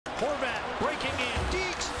Horvat breaking in.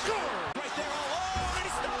 Deeks score. Right there all alone. And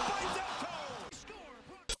he's stopped by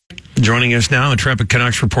Zelko. Joining us now, intrepid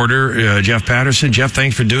Canucks reporter Jeff Paterson. Jeff,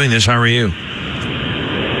 thanks for doing this. How are you?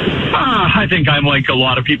 I think I'm like a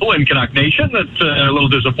lot of people in Canuck Nation that's a little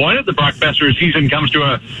disappointed that Brock Boeser's season comes to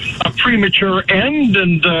a premature end,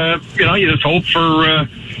 and you just hope for a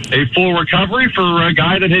full recovery for a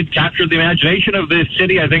guy that had captured the imagination of this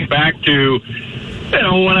city. I think back to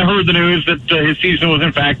when I heard the news that his season was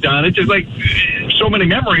in fact done, it's just like so many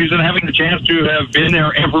memories, and having the chance to have been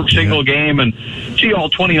there every single game and see all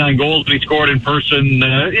 29 goals that he scored in person,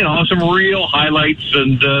 some real highlights,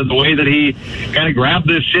 and the way that he kind of grabbed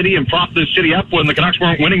this city and propped this city up when the Canucks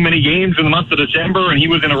weren't winning many games in the month of December, and he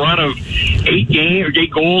was in a run of 8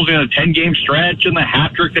 goals in a 10-game stretch, and the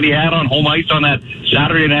hat trick that he had on home ice on that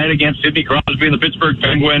Saturday night against Sidney Crosby and the Pittsburgh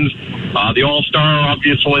Penguins, the All-Star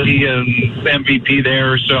obviously, and MVP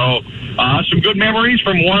there. So some good memories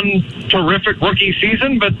from one terrific rookie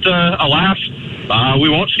season, but alas, we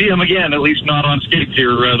won't see him again, at least not on skates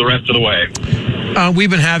here the rest of the way. We've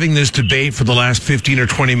been having this debate for the last 15 or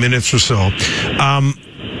 20 minutes or so.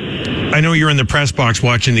 I know you're in the press box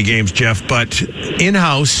watching the games, Jeff, but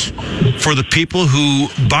in-house, for the people who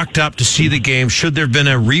bucked up to see the game, should there have been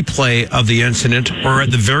a replay of the incident, or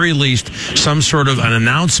at the very least, some sort of an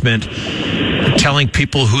announcement telling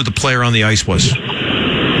people who the player on the ice was?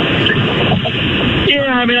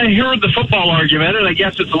 I heard the football argument, and I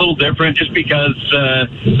guess it's a little different just because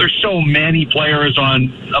there's so many players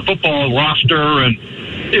on a football roster, and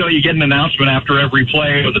you get an announcement after every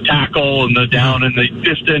play with the tackle and the down and the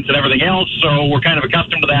distance and everything else, so we're kind of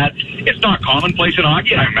accustomed to that. It's not commonplace in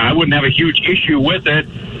hockey. I wouldn't have a huge issue with it.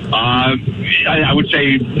 I would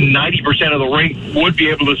say 90% of the rink would be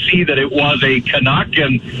able to see that it was a Canuck,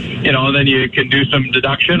 and then you can do some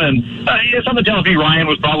deduction. And something tells me Ryan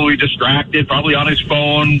was probably distracted, probably on his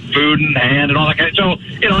phone, food in hand, and all that kind of. So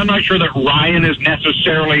I'm not sure that Ryan is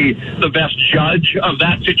necessarily the best judge of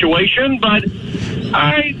that situation, but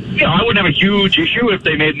I wouldn't have a huge issue if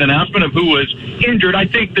they made an announcement of who was injured. I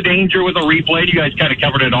think the danger with a replay, you guys kind of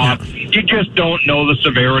covered it off. You just don't know the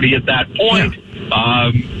severity at that point.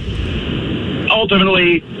 Yeah.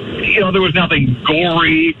 Ultimately, there was nothing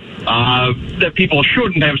gory that people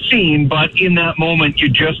shouldn't have seen, but in that moment, you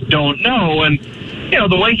just don't know. And,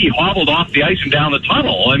 the way he hobbled off the ice and down the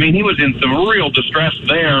tunnel, he was in some real distress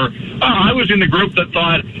there. I was in the group that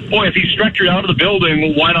thought, boy, if he's stretchered out of the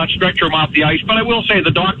building, why not stretcher him off the ice? But I will say the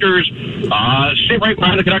doctors sit right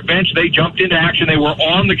behind the Canuck bench. They jumped into action. They were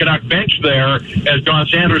on the Canuck bench there as Don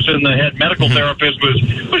Sanderson, the head medical therapist,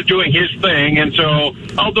 was doing his thing. And so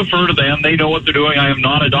I'll defer to them. They know what they're doing. I am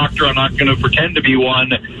not a doctor. I'm not going to pretend to be one.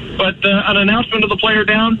 But an announcement of the player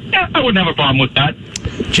down, I wouldn't have a problem with that.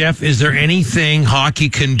 Jeff, is there anything hockey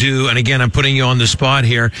can do, and again, I'm putting you on the spot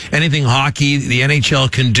here, anything hockey, the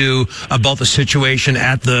NHL can do about the situation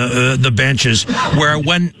at the benches, where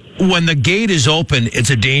when the gate is open, it's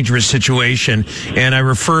a dangerous situation? And I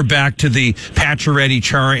refer back to the Pacioretty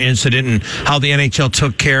Chara incident and how the NHL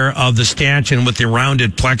took care of the stanchion with the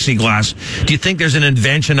rounded plexiglass. Do you think there's an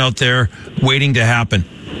invention out there waiting to happen?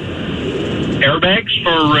 Airbags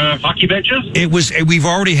for hockey benches? We've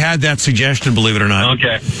already had that suggestion, believe it or not.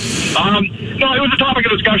 Okay. No, it was a topic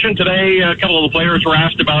of discussion today. A couple of the players were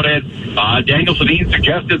asked about it. Daniel Sedin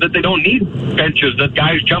suggested that they don't need benches, that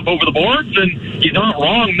guys jump over the boards, and he's not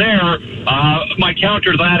wrong there. My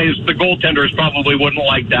counter to that is the goaltenders probably wouldn't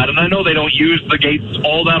like that. And I know they don't use the gates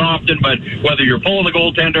all that often, but whether you're pulling the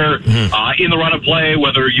goaltender in the run of play,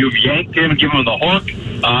 whether you've yanked him and given him the hook,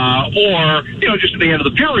 or, just at the end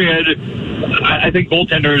of the period, I think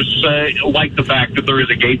goaltenders like the fact that there is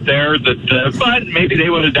a gate there, but maybe they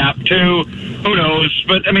would adapt too. Who knows?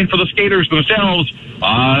 But, for the skaters themselves,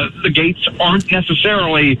 the gates aren't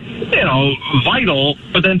necessarily, vital.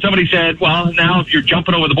 But then somebody said, well, now if you're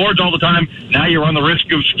jumping over the boards all the time, now you run the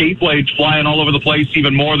risk of skate blades flying all over the place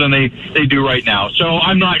even more than they do right now. So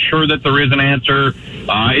I'm not sure that there is an answer.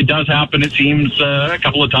 It does happen, it seems, a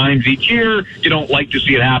couple of times each year. You don't like to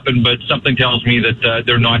see it happen, but something tells me that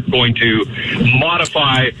they're not going to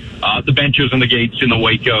modify the benches and the gates in the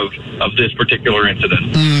wake of this particular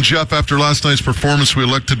incident. Jeff, after last night's performance, we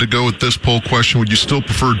elected to go with this poll question. Would you still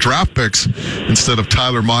prefer draft picks instead of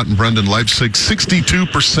Tyler Mott and Brendan Leipzig?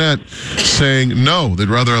 62% saying no. They'd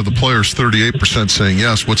rather have the players. 38% saying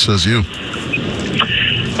yes. What says you?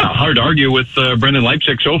 Hard to argue with Brendan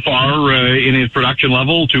Leipzig so far in his production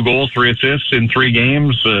level. 2 goals, 3 assists in 3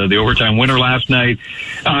 games. The overtime winner last night.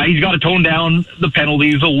 He's got to tone down the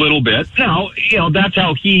penalties a little bit. Now, that's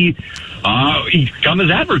how he he's come as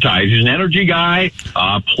advertised. He's an energy guy,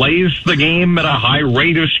 plays the game at a high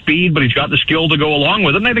rate of speed, but he's got the skill to go along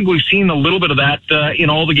with it. And I think we've seen a little bit of that in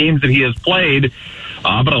all the games that he has played.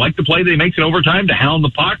 But I like the play that he makes in overtime to hound the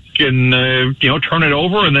puck and, turn it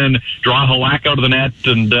over and then draw Halak out of the net.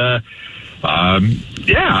 And,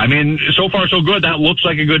 so far so good. That looks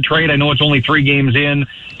like a good trade. I know it's only 3 games in.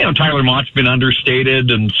 Tyler Mott's been understated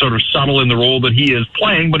and sort of subtle in the role that he is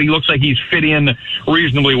playing, but he looks like he's fit in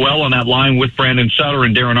reasonably well on that line with Brandon Sutter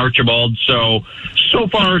and Darren Archibald. So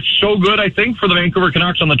far so good, I think, for the Vancouver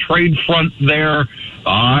Canucks on the trade front there.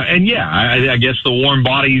 I guess the warm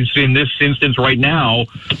bodies in this instance right now,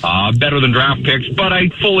 better than draft picks, but I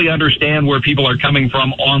fully understand where people are coming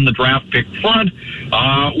from on the draft pick front,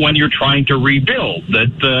 when you're trying to rebuild.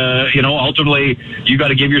 That, ultimately you got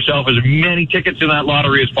to give yourself as many tickets in that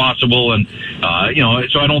lottery as possible. And,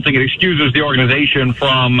 so I don't think it excuses the organization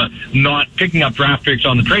from not picking up draft picks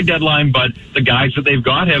on the trade deadline, but the guys that they've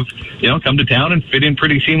got have, come to town and fit in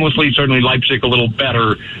pretty seamlessly. Certainly Leipzig a little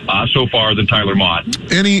better, so far than Tyler Mott.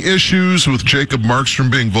 Any issues with Jacob Markstrom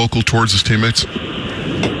being vocal towards his teammates?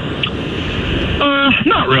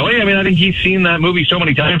 Not really. I mean, I think he's seen that movie so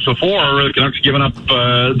many times before. The Canucks giving up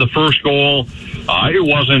the first goal. It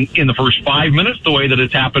wasn't in the first 5 minutes the way that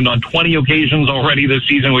it's happened on 20 occasions already this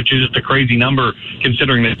season, which is just a crazy number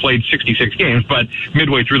considering they played 66 games, but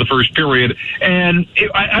midway through the first period. And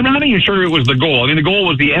I'm not even sure it was the goal. I mean, the goal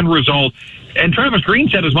was the end result. And Travis Green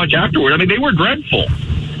said as much afterward. I mean, they were dreadful.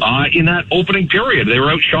 In that opening period, they were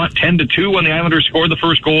outshot 10-2 when the Islanders scored the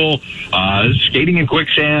first goal, skating in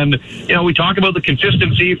quicksand. We talk about the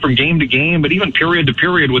consistency from game to game, but even period to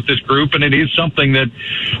period with this group, and it is something that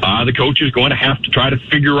the coach is going to have to try to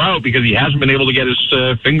figure out because he hasn't been able to get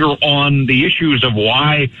his finger on the issues of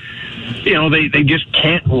why they just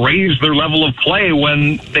can't raise their level of play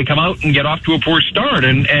when they come out and get off to a poor start.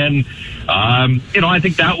 And I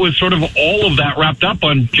think that was sort of all of that wrapped up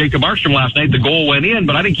on Jacob Markstrom last night. The goal went in,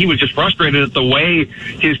 but I think he was just frustrated at the way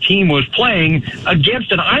his team was playing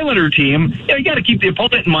against an Islander team. You got to keep the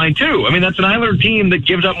opponent in mind, too. I mean, that's an Islander team that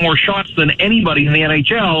gives up more shots than anybody in the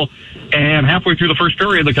NHL. And halfway through the first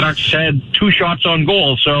period, the Canucks had 2 shots on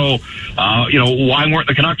goal. So, why weren't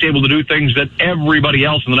the Canucks able to do things that everybody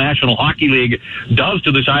else in the National Hockey League does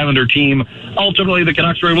to this Islander team? Ultimately, the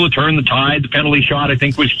Canucks were able to turn the tide. The penalty shot, I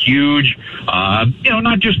think, was huge.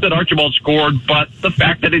 Not just that Archibald scored, but the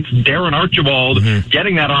fact that it's Darren Archibald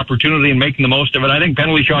getting that opportunity and making the most of it. I think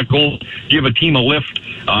penalty shot goals give a team a lift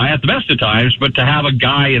at the best of times, but to have a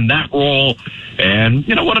guy in that role, and,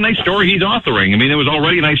 what a nice story he's authoring. I mean, it was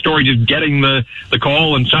already a nice story just getting the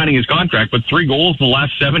call and signing his contract, but 3 goals in the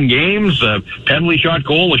last 7 games, a penalty shot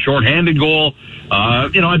goal, a shorthanded goal.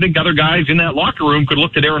 I think other guys in that locker room could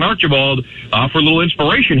look to Darren Archibald for a little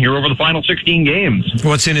inspiration here over the final 16 games.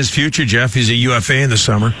 What's in his future, Jeff? He's a UFA in the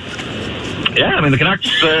summer. Yeah, I mean, the Canucks,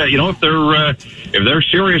 if they're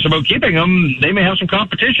serious about keeping him, they may have some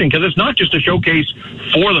competition because it's not just a showcase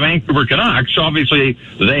for the Vancouver Canucks. Obviously,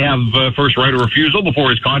 they have first right of refusal before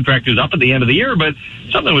his contract is up at the end of the year, but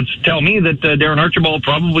something would tell me that Darren Archibald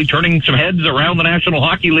probably turning some heads around the National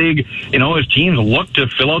Hockey League, as teams look to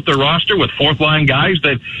fill out their roster with fourth-line guys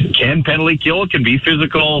that can penalty kill, can be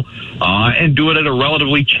physical, and do it at a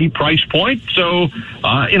relatively cheap price point. So,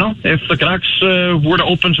 if the Canucks were to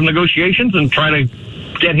open some negotiations and try to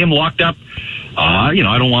get him locked up, I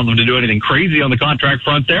don't want them to do anything crazy on the contract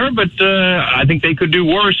front there, but I think they could do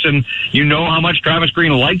worse. And how much Travis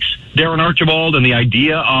Green likes Darren Archibald and the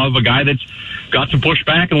idea of a guy that's got some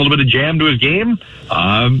pushback and a little bit of jam to his game.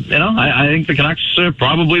 I think the Canucks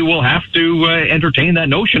probably will have to entertain that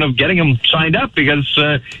notion of getting him signed up because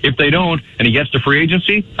if they don't and he gets to free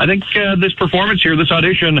agency, I think this performance here, this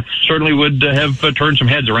audition, certainly would have turned some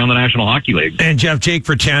heads around the National Hockey League. And Jeff, Jake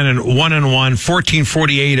Virtanen, 1-1,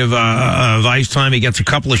 14:48 of ice time. He gets a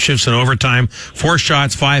couple of shifts in overtime, 4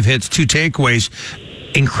 shots, 5 hits, 2 takeaways.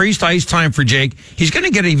 Increased ice time for Jake. He's going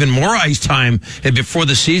to get even more ice time before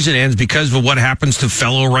the season ends because of what happens to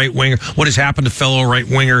fellow right winger. What has happened to fellow right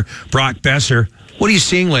winger Brock Boeser? What are you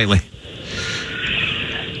seeing lately?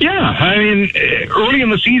 Yeah, I mean, early in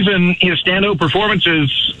the season, his standout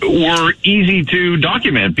performances were easy to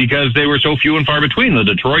document because they were so few and far between. The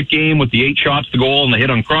Detroit game with the 8 shots to goal and the hit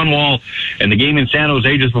on Cronwall, and the game in San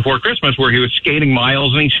Jose just before Christmas where he was skating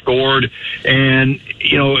miles and he scored. And,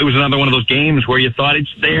 it was another one of those games where you thought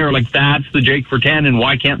it's there, like that's the Jake Virtanen,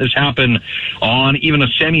 why can't this happen on even a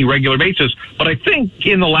semi-regular basis? But I think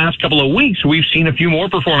in the last couple of weeks, we've seen a few more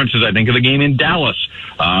performances, I think, of the game in Dallas,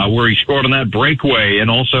 where he scored on that breakaway and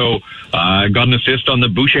also also got an assist on the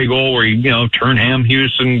Boucher goal where he, turned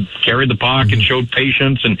Hamhuis and carried the puck and showed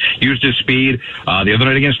patience and used his speed. The other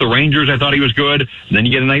night against the Rangers, I thought he was good. And then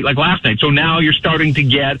you get a night like last night. So now you're starting to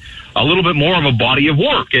get a little bit more of a body of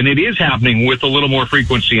work, and it is happening with a little more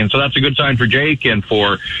frequency. And so that's a good sign for Jake and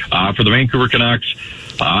for the Vancouver Canucks.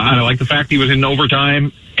 I like the fact he was in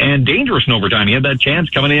overtime and dangerous in overtime. He had that chance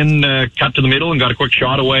coming in, cut to the middle and got a quick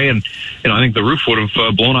shot away. And, I think the roof would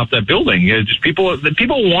have blown off that building. Just people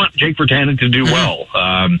want Jake Virtanen to do well.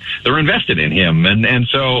 They're invested in him. And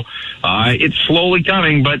so, it's slowly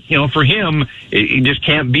coming, but, for him, it just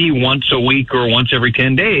can't be once a week or once every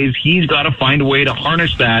 10 days. He's got to find a way to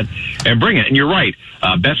harness that and bring it. And you're right.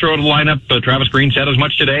 Best row of the lineup, Travis Green said as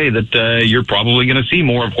much today that, you're probably going to see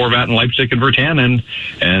more of Horvat and Leipzig and Virtanen.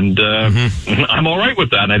 And, I'm all right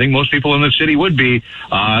with that. And I think most people in the city would be,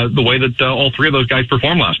 the way that all three of those guys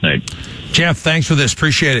performed last night. Jeff, thanks for this.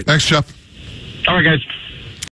 Appreciate it. Thanks, Jeff. All right, guys.